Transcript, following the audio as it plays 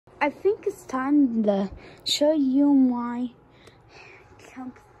I think it's time to show you my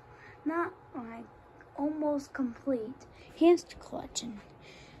not my almost complete hamster collection.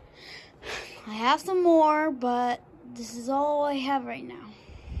 I have some more, but this is all I have right now.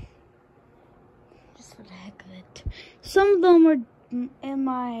 Just for the heck of it. Some of them are in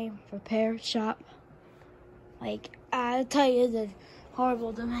my repair shop. Like, I'll tell you the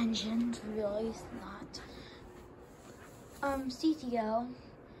horrible dimensions, really, it's not. CTO,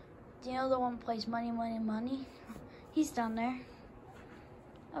 do you know the one who plays Money, Money, Money? He's down there.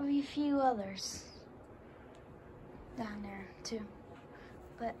 There'll be a few others down there, too.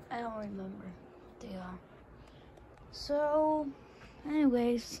 But I don't remember what they are. So,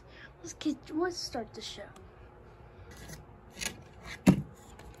 anyways, let's start the show.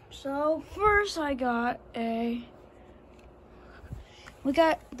 So first we got the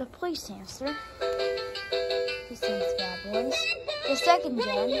police hamster. This thing's bad boys. The second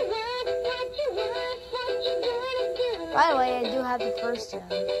gen. By the way, I do have the first gen.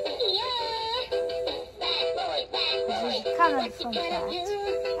 This is kind of a fun fact. I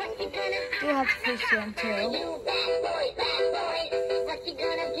do have the first gen too.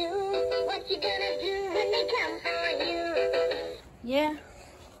 Yeah.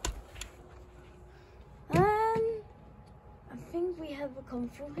 I think we have a Kung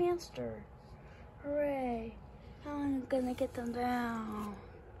Fu hamster. Hooray. How am I gonna get them down?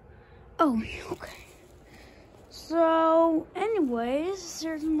 Oh, okay. So, anyways,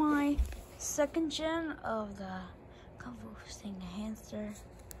 here's my second gen of the Kung Fu hamster.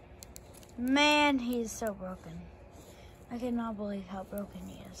 Man, he is so broken. I cannot believe how broken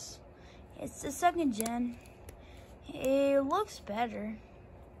he is. It's the second gen. It looks better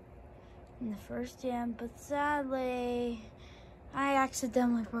than the first gen, but sadly, I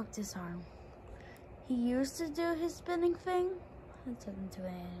accidentally broke his arm. He used to do his spinning thing. It doesn't do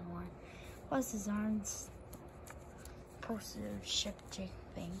it anymore. Plus his arms posted a shifting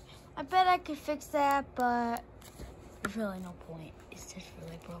thing. I bet I could fix that, but there's really no point. It's just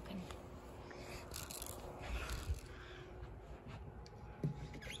really broken.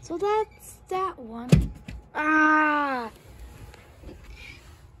 So that's that one. Ah!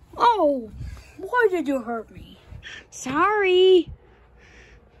 Oh! Why did you hurt me? Sorry.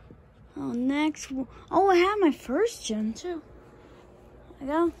 Oh, next. Oh, I have my first gen too. I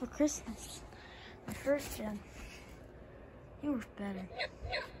got them for Christmas. My first gen. He was better.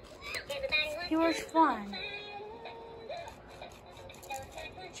 He was fun.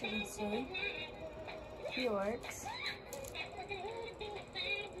 As you can see, he works.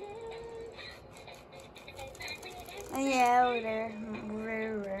 Oh, yeah, over there.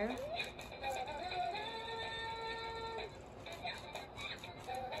 Very rare.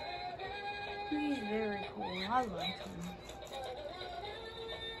 He's very cool. I like him.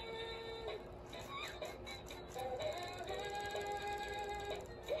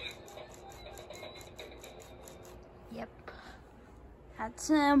 Yep. That's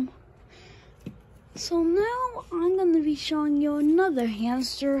him. So now I'm going to be showing you another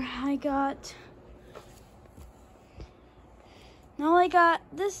hamster I got. Now I got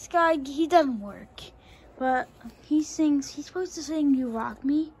this guy, he doesn't work. But he sings, he's supposed to sing You Rock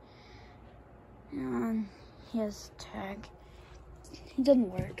Me. And he has a tag. He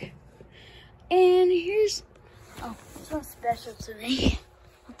doesn't work. And here's, oh, so special to me.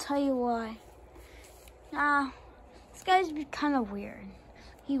 I'll tell you why. This guy's kind of weird.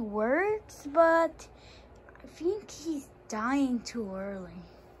 He works, but I think he's dying too early.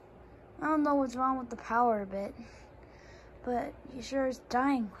 I don't know what's wrong with the power bit, but he sure is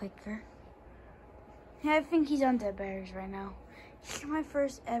dying quicker. Yeah, I think he's on dead batteries right now. He's my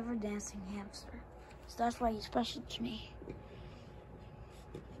first ever dancing hamster, so that's why he's special to me.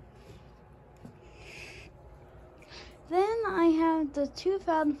 Then I have the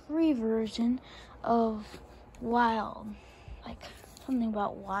 2003 version of Wild, like something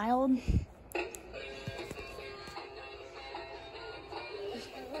about Wild.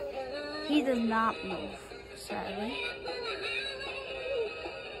 He does not move, sadly.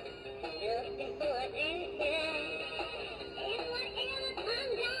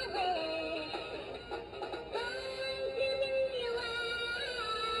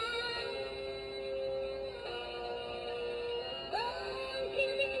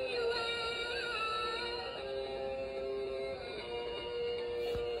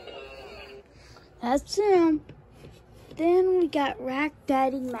 That's him. Then we got Rack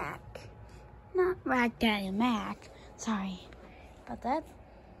Daddy Mac. Not Rack Daddy Mac. Sorry about that.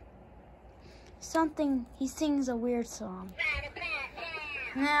 Something, he sings a weird song.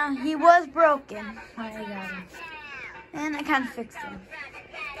 Now, he was broken when I got him. And I kind of fixed him.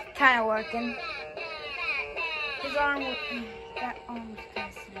 kind of working. His arm, that arm was kind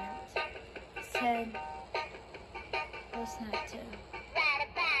of snapped. His head was snapped too.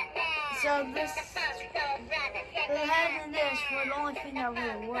 So this, the head and this were the only thing that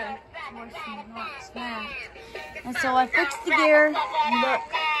really worked. Worse than not snapped. And so I fixed the gear. And look,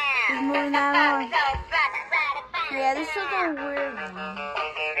 he's moving that arm. Yeah, this is a weird one.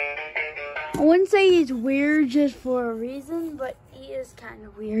 I wouldn't say he's weird just for a reason, but he is kind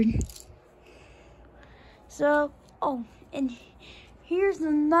of weird. So, oh, and here's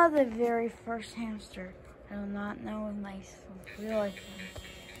another very first hamster. I do not know my real life one.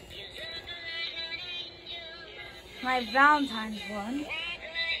 My Valentine's one,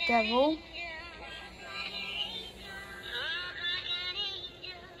 Devil.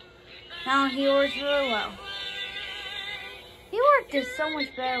 Now he works really well. He worked just so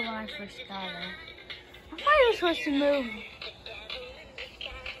much better when I first got him. I thought he was supposed to move.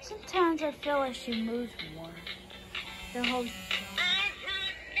 Sometimes I feel like she moves more. The whole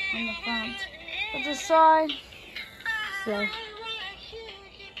on the front. But the side, so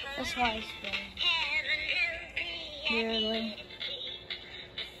that's why it's better. Weirdly.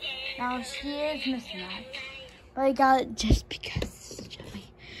 Now she is missing that. But I got it just because it's a Gemmy.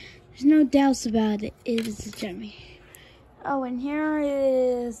 There's no doubts about it. It is a Gemmy. Oh, and here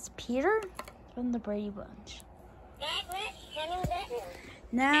is Peter from the Brady Bunch.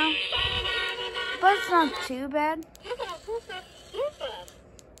 Now, but it's not too bad.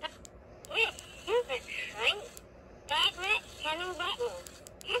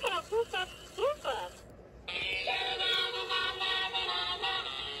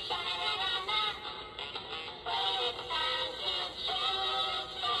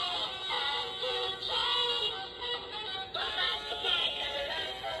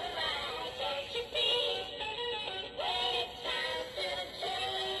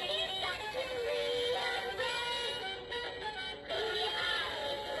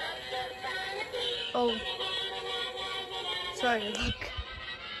 Oh, sorry, look.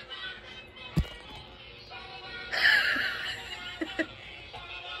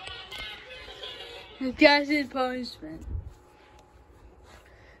 The guy's in punishment.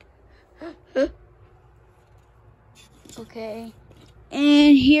 Okay,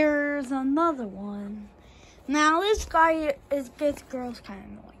 and here's another one. Now this guy gets girls kind of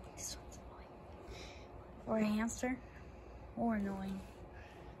annoying. This one's annoying. Or a hamster, or annoying.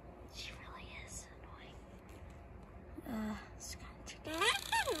 She really is annoying. It's kind of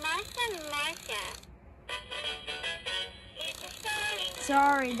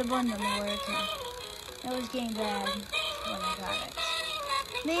sorry, the button didn't work. It was getting bad when I got it.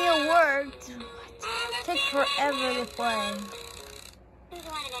 It worked. It took forever to play.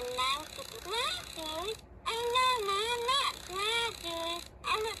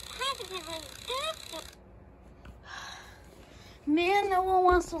 Man, no one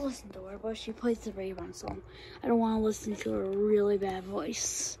wants to listen to her, but she plays the Raven song. I don't want to listen to her really bad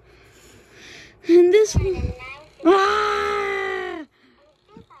voice. And this one... Ah!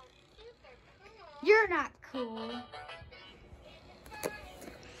 You're not cool.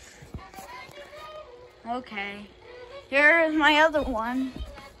 Okay. Here's my other one.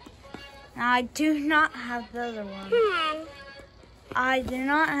 Now, I do not have the other one. I do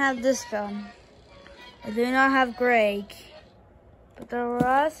not have this gun. I do not have Greg. But the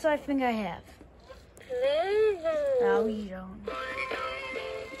rest, I think I have. No, you don't.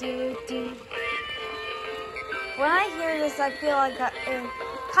 When I hear this, I feel like it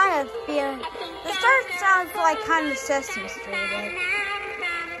kind of feel. The start sounds like kind of Sesame Street.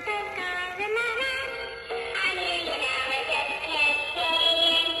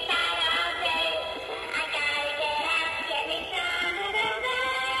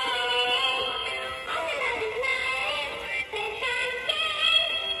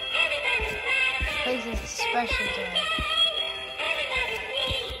 This is special day.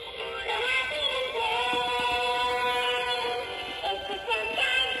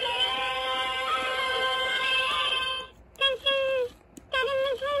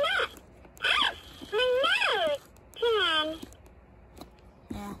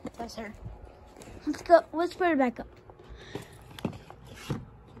 Yeah, that's her. Let's go. Let's put it back up.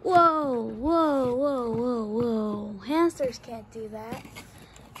 Whoa, whoa, whoa, whoa, whoa. Hamsters can't do that.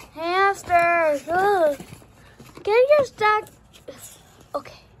 Hamsters! Ugh. Get your stack.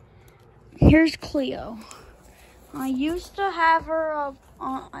 Okay. Here's Cleo. I used to have her up.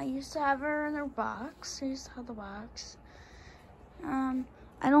 I used to have her in her box. I used to have the box. I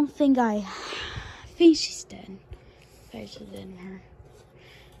don't think I think she's dead. I should dead in her.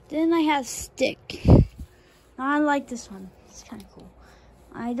 Then I have Stick. Now I like this one. It's kind of cool.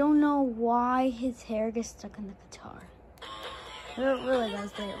 I don't know why his hair gets stuck in the guitar. It really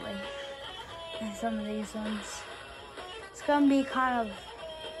does lately. And some of these ones. It's gonna be kind of...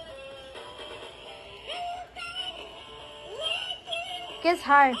 gets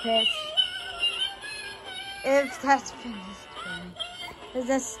higher pitch. If that's finished. There's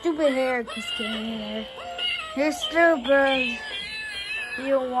that stupid hair just getting in there. You're stupid. You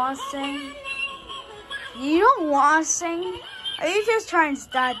don't want to sing? You don't want to sing? Are you just trying to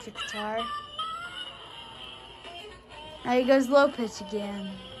start your guitar? Now he goes low pitch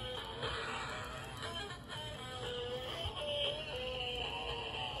again.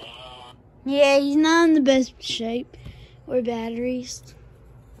 Yeah, he's not in the best shape or batteries.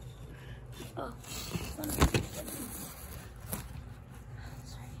 Oh, sorry.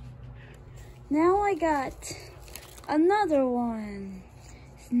 Now I got another one.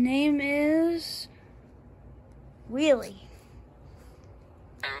 His name is Wheelie.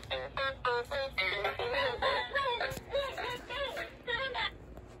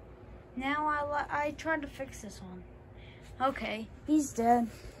 Now I tried to fix this one. Okay, he's dead.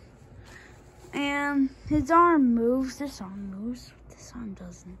 And his arm moves. This arm moves. This arm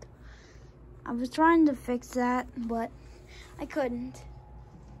doesn't. I was trying to fix that, but I couldn't.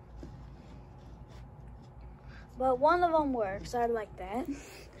 But one of them works. I like that.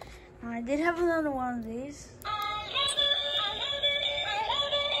 I did have another one of these.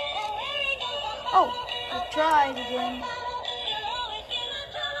 Oh, I tried again.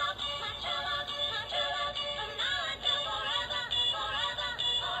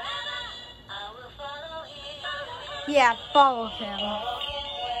 Yeah, follow him.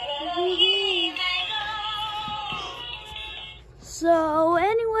 So,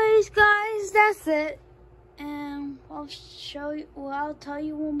 anyways, guys, that's it. And I'll show you. Well, I'll tell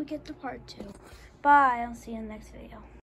you when we get to part 2. Bye. I'll see you in the next video.